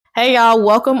Hey y'all,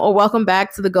 welcome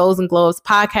back to the Goals and Globes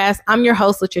podcast. I'm your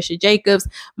host, Latricia Jacobs.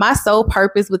 My sole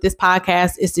purpose with this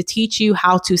podcast is to teach you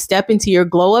how to step into your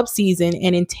glow up season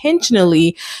and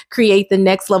intentionally create the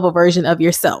next level version of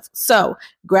yourself. So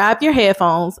grab your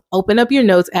headphones, open up your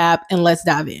notes app, and let's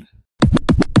dive in.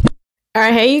 All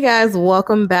right. Hey, you guys,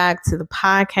 welcome back to the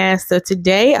podcast. So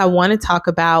today I want to talk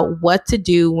about what to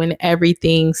do when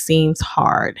everything seems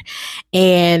hard.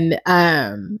 And,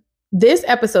 this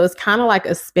episode is kind of like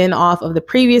a spin-off of the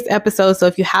previous episode. So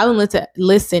if you haven't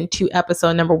listened to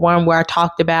episode number 1, where I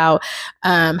talked about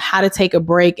how to take a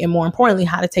break, and more importantly,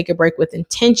 how to take a break with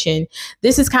intention,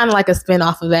 this is kind of like a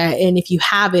spin-off of that. And if you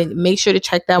haven't, make sure to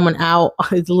check that one out.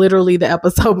 It's literally the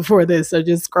episode before this, so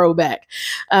just scroll back.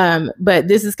 But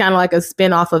this is kind of like a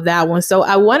spin-off of that one. So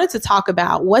I wanted to talk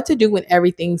about what to do when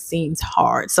everything seems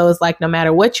hard. So it's like no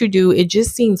matter what you do, it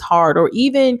just seems hard, or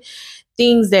even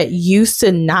things that used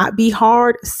to not be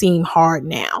hard seem hard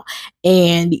now.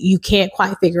 And you can't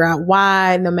quite figure out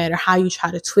why, no matter how you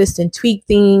try to twist and tweak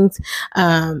things.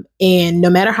 And no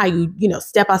matter how you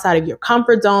step outside of your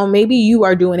comfort zone, maybe you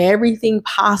are doing everything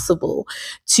possible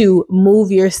to move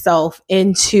yourself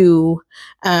into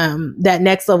that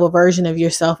next level version of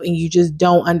yourself. And you just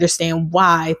don't understand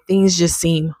why things just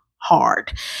seem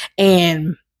hard.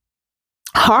 And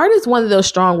hard is one of those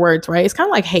strong words, right? It's kind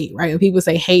of like hate, right? When people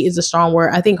say hate is a strong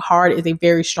word, I think hard is a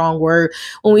very strong word.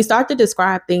 When we start to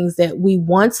describe things that we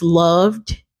once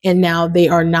loved and now they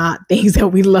are not things that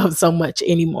we love so much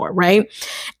anymore, right?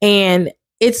 And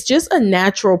it's just a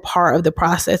natural part of the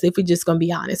process, if we're just going to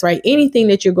be honest, right? Anything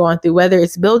that you're going through, whether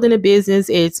it's building a business,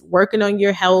 it's working on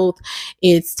your health,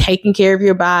 it's taking care of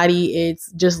your body,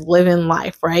 it's just living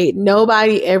life, right?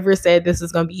 Nobody ever said this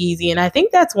is going to be easy. And I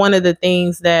think that's one of the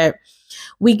things that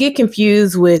we get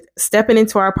confused with stepping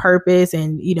into our purpose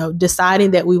and,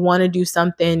 deciding that we want to do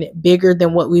something bigger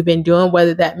than what we've been doing,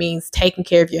 whether that means taking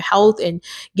care of your health and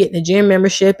getting a gym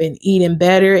membership and eating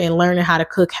better and learning how to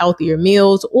cook healthier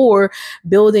meals, or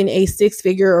building a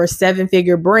 6-figure or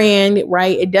 7-figure brand,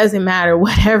 right? It doesn't matter,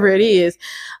 whatever it is.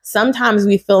 Sometimes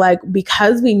we feel like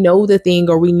because we know the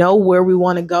thing, or we know where we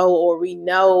want to go, or we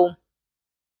know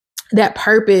that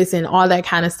purpose and all that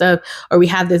kind of stuff, or we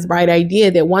have this bright idea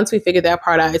that once we figure that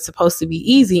part out, it's supposed to be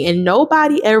easy. And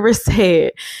nobody ever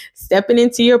said stepping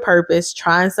into your purpose,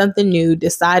 trying something new,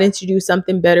 deciding to do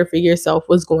something better for yourself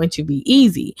was going to be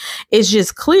easy. It's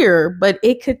just clear, but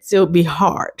it could still be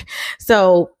hard.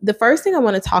 So the first thing I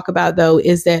want to talk about, though,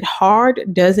 is that hard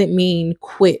doesn't mean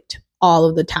quit all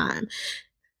of the time.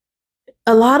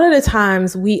 A lot of the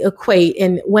times we equate,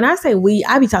 and when I say we,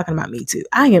 I be talking about me too.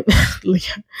 I am,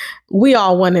 we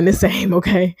all one and the same,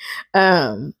 okay?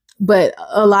 But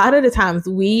a lot of the times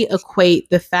we equate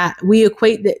the fact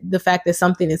that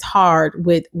something is hard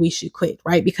with we should quit,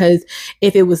 right? Because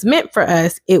if it was meant for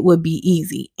us, it would be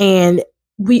easy. And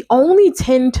we only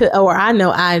tend to, or I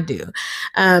know I do,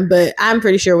 but I'm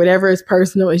pretty sure whatever is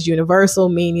personal is universal,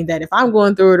 meaning that if I'm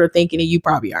going through it or thinking it, you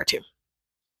probably are too.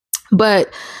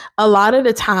 But a lot of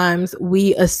the times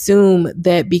we assume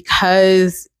that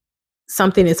because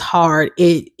something is hard,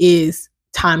 it is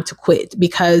time to quit.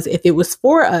 Because if it was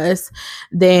for us,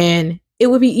 then it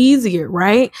would be easier,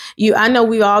 right? I know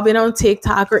we've all been on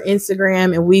TikTok or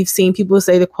Instagram, and we've seen people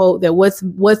say the quote that what's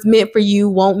meant for you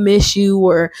won't miss you,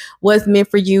 or what's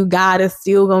meant for you, God is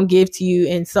still going to give to you,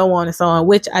 and so on,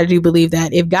 which I do believe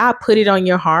that if God put it on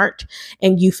your heart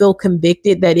and you feel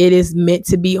convicted that it is meant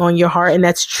to be on your heart, and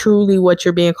that's truly what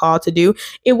you're being called to do,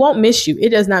 it won't miss you. It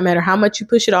does not matter how much you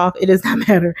push it off. It does not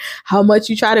matter how much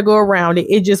you try to go around it.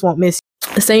 It just won't miss you.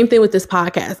 The same thing with this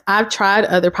podcast. I've tried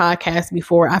other podcasts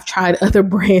before. I've tried other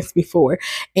brands before,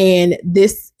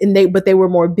 but they were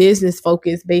more business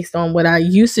focused based on what I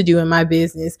used to do in my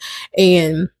business.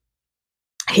 And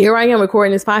here I am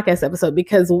recording this podcast episode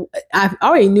because I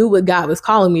already knew what God was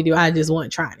calling me to do. I just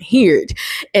wasn't trying to hear it.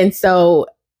 And so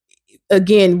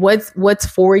again, what's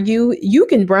for you, you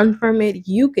can run from it,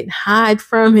 you can hide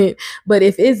from it, but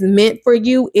if it's meant for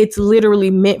you, it's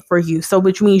literally meant for you. So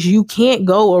which means you can't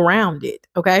go around it.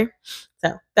 Okay.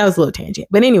 So that was a little tangent,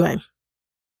 but anyway,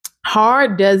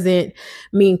 hard doesn't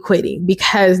mean quitting,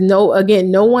 because no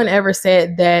one ever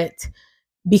said that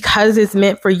because it's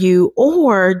meant for you,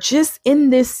 or just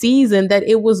in this season that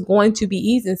it was going to be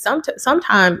easy. And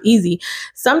sometimes easy.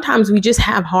 Sometimes we just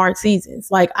have hard seasons.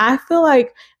 Like I feel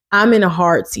like I'm in a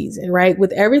hard season, right?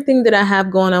 With everything that I have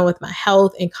going on with my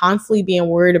health and constantly being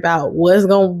worried about what's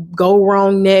going to go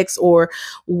wrong next or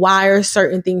why are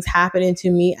certain things happening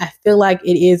to me, I feel like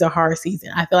it is a hard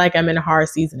season. I feel like I'm in a hard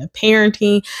season of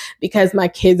parenting because my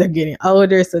kids are getting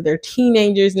older. So they're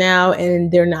teenagers now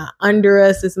and they're not under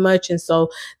us as much. And so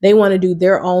they want to do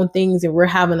their own things and we're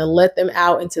having to let them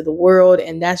out into the world.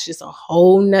 And that's just a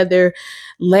whole nother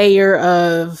layer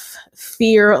of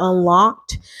fear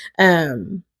unlocked.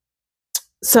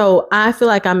 So I feel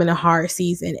like I'm in a hard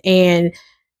season, and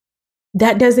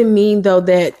that doesn't mean though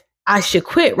that I should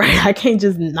quit, right? I can't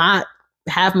just not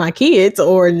have my kids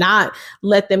or not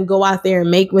let them go out there and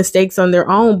make mistakes on their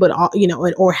own, but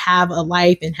or have a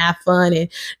life and have fun and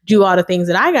do all the things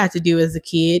that I got to do as a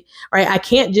kid, right? I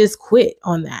can't just quit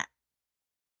on that.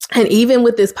 And even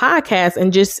with this podcast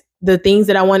and just the things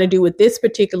that I want to do with this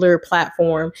particular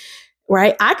platform,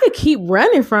 right? I could keep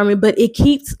running from it, but it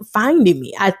keeps finding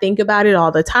me. I think about it all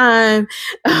the time.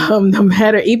 No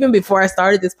matter, even before I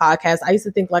started this podcast, I used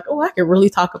to think like, oh, I could really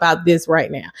talk about this right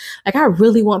now. Like, I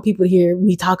really want people to hear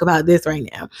me talk about this right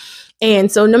now. And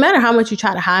so no matter how much you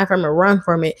try to hide from it, run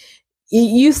from it,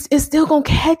 it's still going to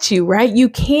catch you, right? You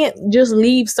can't just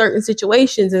leave certain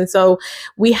situations. And so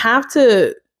we have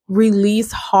to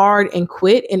release hard and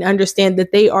quit and understand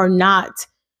that they are not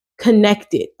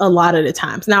connected a lot of the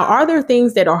times. Now, are there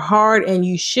things that are hard and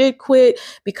you should quit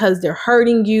because they're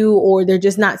hurting you or they're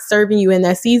just not serving you in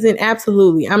that season?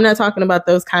 Absolutely. I'm not talking about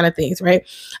those kind of things, right?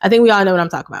 I think we all know what I'm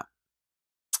talking about.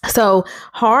 So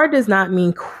hard does not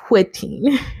mean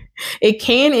quitting. It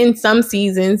can in some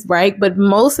seasons, right? But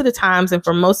most of the times, and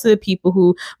for most of the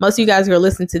people most of you guys who are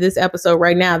listening to this episode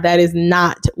right now, that is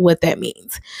not what that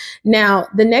means. Now,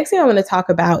 the next thing I want to talk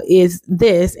about is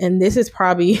this, and this is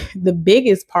probably the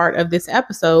biggest part of this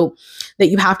episode that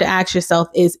you have to ask yourself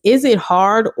is it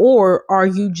hard or are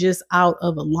you just out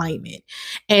of alignment?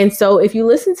 And so if you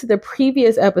listen to the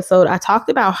previous episode, I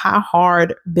talked about how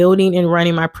hard building and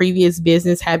running my previous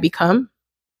business had become.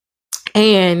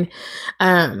 And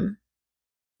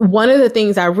one of the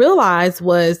things I realized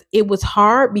was it was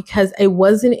hard because it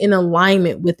wasn't in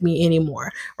alignment with me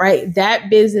anymore, right? That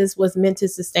business was meant to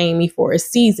sustain me for a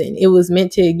season. It was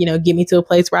meant to, get me to a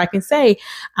place where I can say,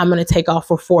 I'm going to take off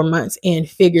for 4 months and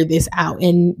figure this out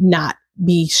and not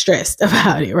be stressed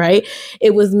about it, right?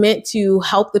 It was meant to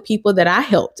help the people that I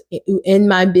helped in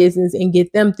my business and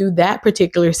get them through that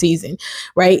particular season,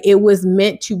 right? It was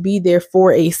meant to be there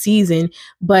for a season,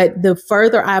 but the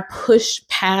further I pushed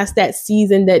past that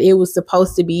season that it was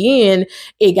supposed to be in,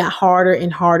 it got harder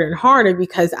and harder and harder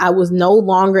because I was no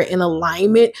longer in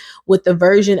alignment with the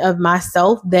version of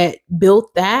myself that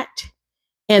built that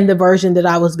and the version that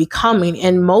I was becoming.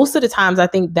 And most of the times, I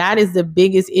think that is the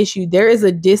biggest issue. There is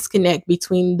a disconnect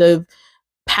between the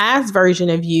past version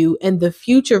of you and the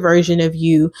future version of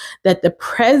you that the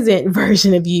present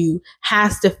version of you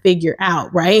has to figure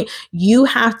out, right? You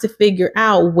have to figure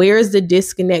out where's the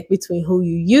disconnect between who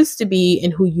you used to be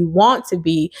and who you want to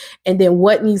be, and then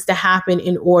what needs to happen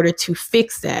in order to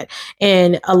fix that.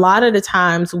 And a lot of the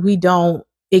times we don't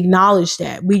acknowledge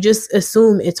that. We just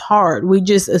assume it's hard. We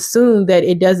just assume that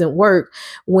it doesn't work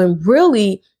when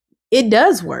really it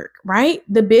does work, right?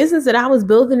 The business that I was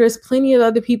building, there's plenty of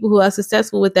other people who are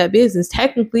successful with that business.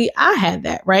 Technically, I had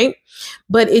that, right?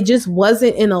 But it just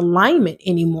wasn't in alignment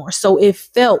anymore. So it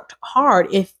felt hard.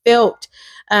 It felt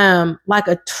like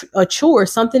a chore,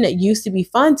 something that used to be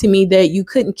fun to me that you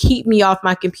couldn't keep me off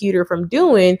my computer from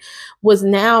doing was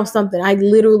now something I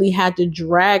literally had to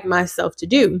drag myself to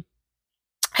do.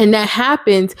 And that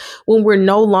happens when we're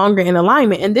no longer in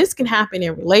alignment. And this can happen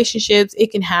in relationships.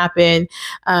 It can happen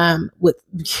with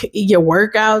your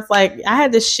workouts. Like I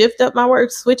had to switch up my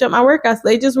workouts.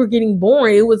 They just were getting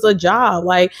boring. It was a job.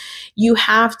 Like you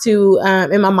have to,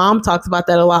 and my mom talks about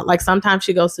that a lot. Like sometimes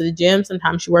she goes to the gym.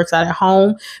 Sometimes she works out at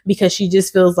home because she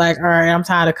just feels like, all right, I'm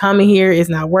tired of coming here. It's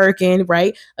not working,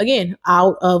 right? Again,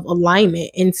 out of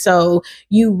alignment. And so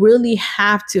you really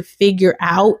have to figure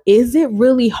out, is it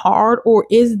really hard or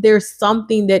is there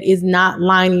something that is not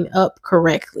lining up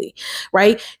correctly,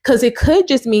 right? Because it could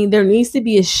just mean there needs to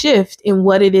be a shift in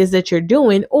what it is that you're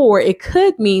doing, or it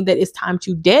could mean that it's time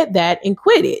to dead that and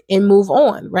quit it and move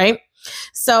on, right?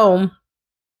 So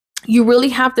you really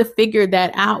have to figure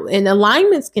that out. And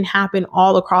alignments can happen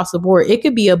all across the board. It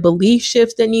could be a belief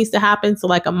shift that needs to happen. So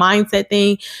like a mindset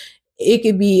thing. It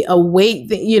could be a weight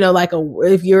thing,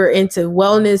 if you're into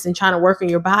wellness and trying to work on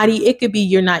your body, it could be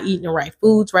you're not eating the right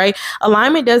foods, right?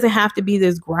 Alignment doesn't have to be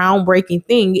this groundbreaking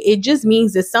thing. It just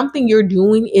means that something you're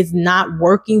doing is not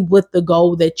working with the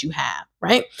goal that you have.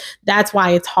 right? That's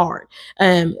why it's hard.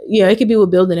 It could be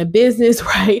with building a business,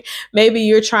 right? Maybe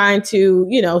you're trying to,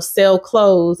 sell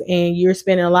clothes and you're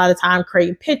spending a lot of time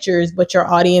creating pictures, but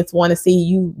your audience want to see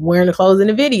you wearing the clothes in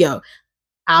the video.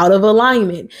 Out of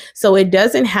alignment. So it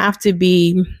doesn't have to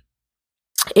be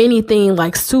anything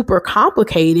like super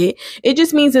complicated. It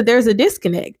just means that there's a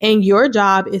disconnect, and your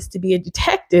job is to be a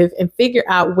detective and figure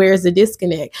out where's the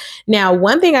disconnect. Now,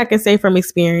 one thing I can say from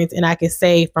experience, and I can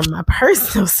say from my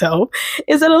personal self,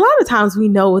 is that a lot of times we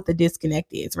know what the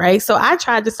disconnect is, right? So I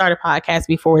tried to start a podcast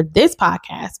before this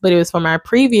podcast, but it was for my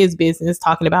previous business,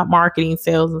 talking about marketing,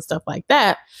 sales, and stuff like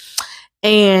that.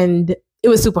 And it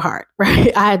was super hard,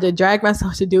 right? I had to drag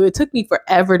myself to do it. It took me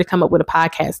forever to come up with a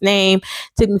podcast name.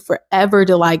 It took me forever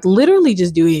to literally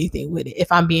just do anything with it,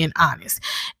 if I'm being honest.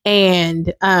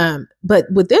 And, but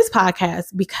with this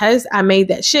podcast, because I made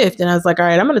that shift and I was like, all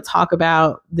right, I'm going to talk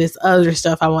about this other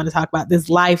stuff I want to talk about, this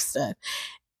life stuff.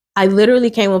 I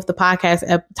literally came up with the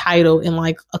podcast title in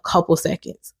like a couple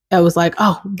seconds. I was like,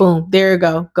 oh, boom, there you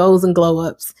go. Goals and glow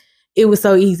ups. It was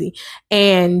so easy.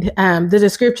 And the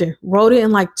description, wrote it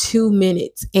in like 2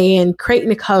 minutes, and creating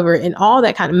the cover and all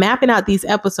that kind of mapping out these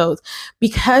episodes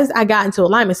because I got into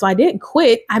alignment. So I didn't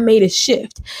quit. I made a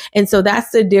shift. And so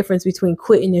that's the difference between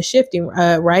quitting and shifting,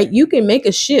 right? You can make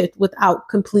a shift without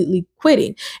completely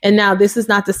quitting. And now this is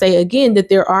not to say again that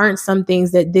there aren't some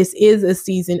things that this is a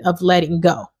season of letting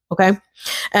go. Okay.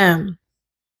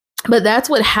 But that's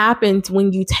what happens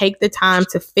when you take the time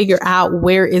to figure out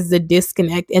where is the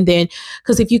disconnect. And then,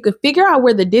 because if you can figure out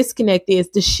where the disconnect is,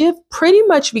 the shift pretty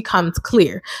much becomes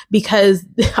clear, because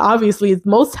obviously it's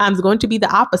most times going to be the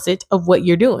opposite of what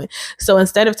you're doing. So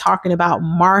instead of talking about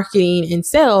marketing and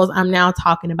sales, I'm now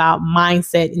talking about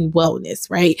mindset and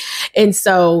wellness, right? And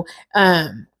so,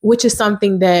 which is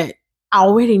something that I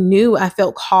already knew I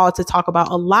felt called to talk about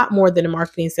a lot more than the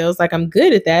marketing sales. Like, I'm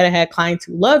good at that. I had clients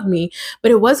who loved me,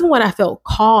 but it wasn't what I felt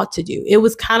called to do. It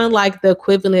was kind of like the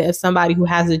equivalent of somebody who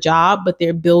has a job, but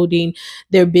they're building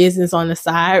their business on the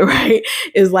side, right?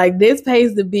 It's like, this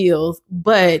pays the bills,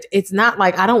 but it's not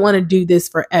like I don't want to do this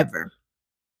forever.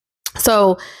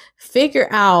 So figure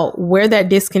out where that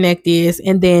disconnect is,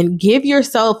 and then give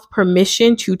yourself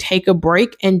permission to take a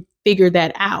break and figure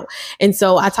that out. And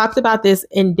so I talked about this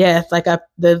in depth,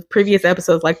 the previous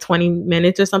episodes, like 20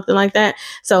 minutes or something like that.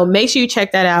 So make sure you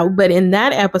check that out. But in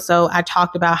that episode, I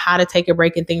talked about how to take a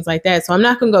break and things like that. So I'm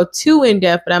not going to go too in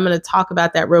depth, but I'm going to talk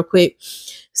about that real quick.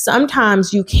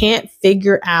 Sometimes you can't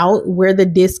figure out where the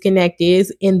disconnect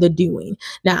is in the doing.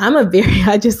 Now,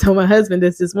 I just told my husband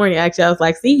this morning. Actually, I was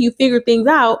like, see, you figure things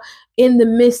out in the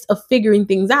midst of figuring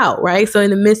things out, right? So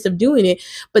in the midst of doing it,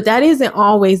 but that isn't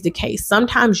always the case.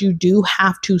 Sometimes you do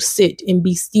have to sit and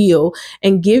be still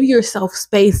and give yourself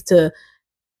space to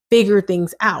figure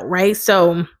things out, right?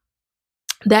 So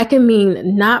that can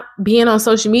mean not being on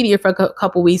social media for a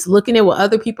couple weeks, looking at what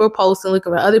other people are posting,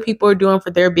 looking at what other people are doing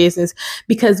for their business,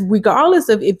 because regardless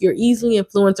of if you're easily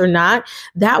influenced or not,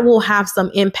 that will have some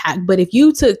impact. But if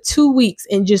you took 2 weeks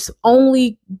and just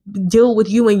only deal with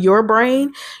you and your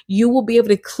brain, you will be able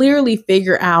to clearly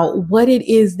figure out what it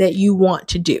is that you want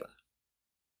to do.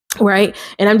 Right.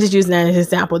 And I'm just using that as an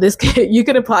example. You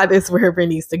can apply this wherever it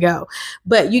needs to go,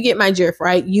 but you get my drift,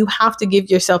 right? You have to give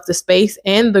yourself the space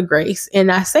and the grace.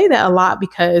 And I say that a lot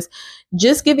because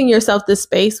just giving yourself the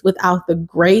space without the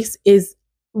grace is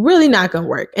really not going to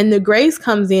work. And the grace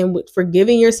comes in with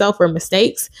forgiving yourself for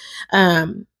mistakes,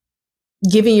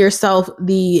 giving yourself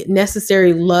the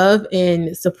necessary love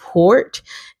and support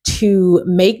to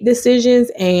make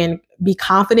decisions and be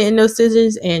confident in those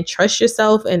decisions and trust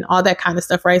yourself and all that kind of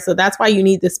stuff, right? So that's why you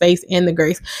need the space and the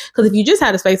grace. Because if you just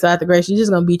had a space without the grace, you're just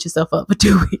going to beat yourself up for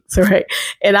 2 weeks, right?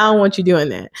 And I don't want you doing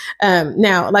that.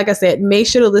 Now, like I said, make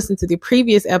sure to listen to the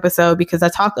previous episode, because I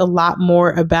talked a lot more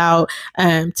about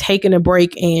taking a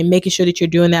break and making sure that you're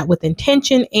doing that with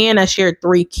intention. And I shared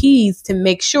 3 keys to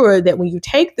make sure that when you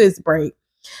take this break,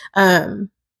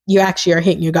 you actually are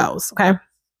hitting your goals, okay?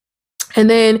 And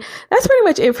then that's pretty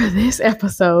much it for this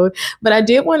episode. But I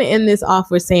did want to end this off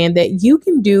with saying that you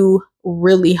can do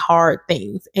really hard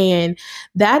things. And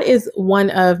that is one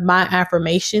of my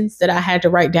affirmations that I had to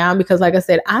write down, because like I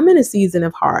said, I'm in a season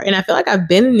of hard, and I feel like I've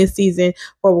been in this season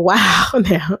for a while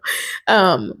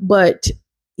now. But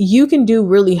you can do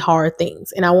really hard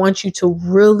things. And I want you to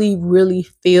really, really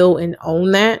feel and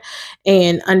own that,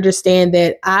 and understand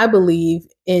that I believe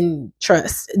and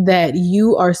trust that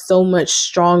you are so much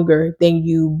stronger than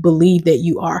you believe that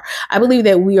you are. I believe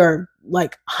that we are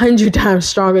like 100 times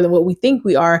stronger than what we think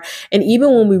we are. And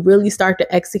even when we really start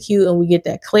to execute and we get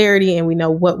that clarity and we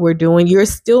know what we're doing, you're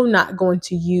still not going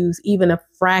to use even a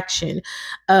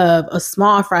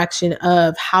small fraction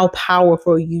of how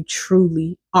powerful you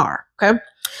truly are. Okay.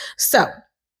 So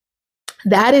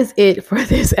that is it for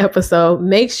this episode.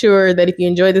 Make sure that if you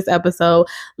enjoyed this episode,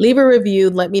 leave a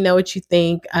review. Let me know what you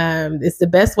think. It's the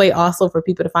best way also for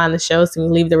people to find the show. So you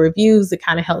leave the reviews. It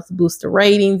kind of helps boost the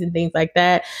ratings and things like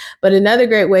that. But another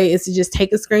great way is to just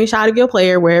take a screenshot of your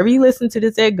player wherever you listen to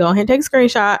this at. Go ahead and take a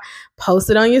screenshot, post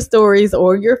it on your stories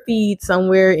or your feed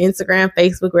somewhere, Instagram,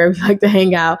 Facebook, wherever you like to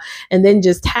hang out. And then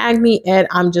just tag me at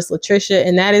I'm Just Latricia.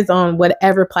 And that is on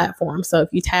whatever platform. So if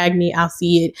you tag me, I'll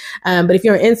see it. But if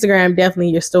you're on Instagram, definitely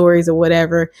your stories or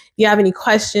whatever. If you have any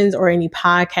questions or any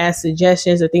podcast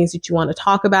suggestions or things that you want to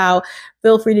talk about,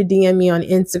 feel free to DM me on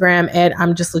Instagram at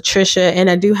I'm Just Latricia. And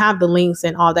I do have the links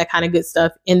and all that kind of good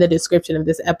stuff in the description of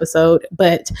this episode.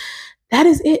 But that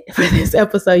is it for this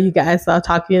episode, you guys. So I'll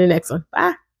talk to you in the next one.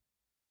 Bye.